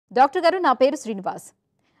Doctor గారు, నా పేరు శ్రీనివాస్.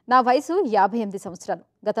 నా వయసు 58 సంవత్సరాలు.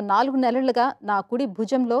 గత 4 నెలలుగా నా కుడి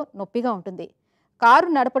భుజంలో నొప్పిగా ఉంటుంది. కారు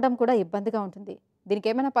నడపడం కూడా ఇబ్బందిగా ఉంటుంది. దీనికి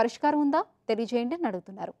ఏమైనా పరిష్కారం ఉందా తెలియజేయండి అని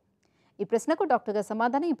అడుగుతున్నారు. ఈ ప్రశ్నకు డాక్టర్ గారి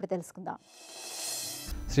సమాధానం ఇప్పుడు తెలుసుకుందాం.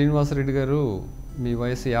 శ్రీనివాసరెడ్డి గారు, మీ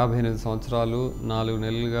వయసు 58 సంవత్సరాలు, 4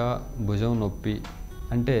 నెలలుగా భుజం నొప్పి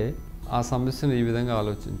అంటే ఆ సమస్యను ఈ విధంగా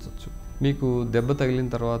ఆలోచించవచ్చు. మీకు దెబ్బ తగిలిన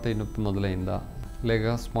తర్వాత ఈ నొప్పి మొదలైందా,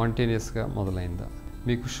 లేక స్పాంటేనియస్గా మొదలైందా?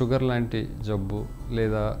 మీకు షుగర్ లాంటి జబ్బు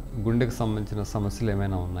లేదా గుండెకు సంబంధించిన సమస్యలు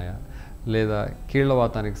ఏమైనా ఉన్నాయా, లేదా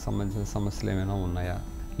కీళ్ళవాతానికి సంబంధించిన సమస్యలు ఏమైనా ఉన్నాయా,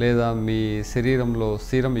 లేదా మీ శరీరంలో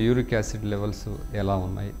సీరం యూరిక్ యాసిడ్ లెవెల్స్ ఎలా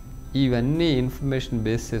ఉన్నాయి? ఇవన్నీ ఇన్ఫర్మేషన్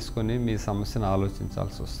బేస్ చేసుకొని మీ సమస్యను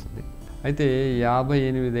ఆలోచించాల్సి వస్తుంది. అయితే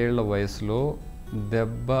 58 ఏళ్ల వయసులో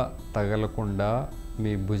దెబ్బ తగలకుండా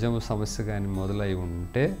మీ భుజం సమస్య కానీ మొదలై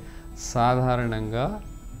ఉంటే సాధారణంగా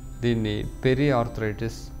దీన్ని పెరి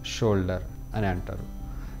ఆర్థరైటిస్ షోల్డర్ అని అంటారు,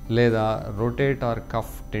 లేదా రొటేటార్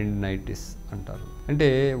కఫ్ టెండినైటిస్ అంటారు. అంటే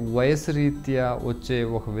వయసు రీత్యా వచ్చే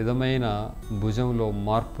ఒక విధమైన భుజంలో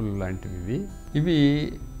మార్పులు లాంటివి. ఇవి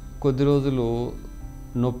కొద్ది రోజులు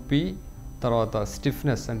నొప్పి, తర్వాత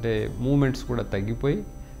స్టిఫ్నెస్ అంటే మూమెంట్స్ కూడా తగ్గిపోయి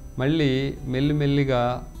మళ్ళీ మెల్లిమెల్లిగా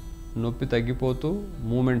నొప్పి తగ్గిపోతూ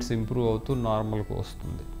మూమెంట్స్ ఇంప్రూవ్ అవుతూ నార్మల్గా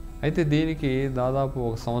వస్తుంది. అయితే దీనికి దాదాపు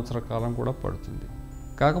 1 సంవత్సర కాలం కూడా పడుతుంది.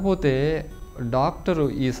 కాకపోతే డాక్టరు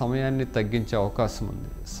ఈ సమయాన్ని తగ్గించే అవకాశం ఉంది.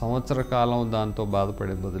 సంవత్సర కాలం దాంతో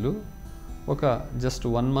బాధపడే బదులు ఒక జస్ట్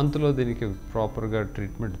 1 మంత్లో దీనికి ప్రాపర్గా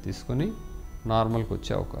ట్రీట్మెంట్ తీసుకొని నార్మల్కి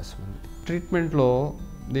వచ్చే అవకాశం ఉంది. ట్రీట్మెంట్లో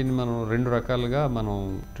దీన్ని మనం 2 రకాలుగా మనం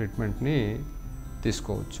ట్రీట్మెంట్ని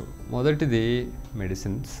తీసుకోవచ్చు. మొదటిది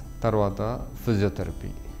మెడిసిన్స్, తర్వాత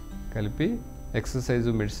ఫిజియోథెరపీ కలిపి ఎక్సర్సైజు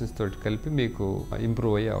మెడిసిన్స్ తోటి కలిపి మీకు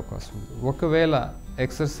ఇంప్రూవ్ అయ్యే అవకాశం ఉంది. ఒకవేళ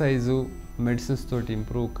ఎక్సర్సైజు మెడిసిన్స్ తోటి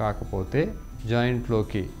ఇంప్రూవ్ కాకపోతే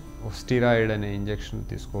జాయింట్లోకి స్టీరాయిడ్ అనే ఇంజెక్షన్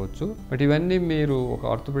తీసుకోవచ్చు. బట్ ఇవన్నీ మీరు ఒక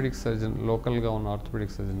ఆర్థోపెడిక్ సర్జన్, లోకల్గా ఉన్న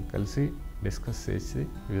ఆర్థోపెడిక్ సర్జన్ కలిసి డిస్కస్ చేసి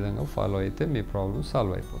ఈ విధంగా ఫాలో అయితే మీ ప్రాబ్లం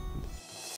సాల్వ్ అయిపోతుంది.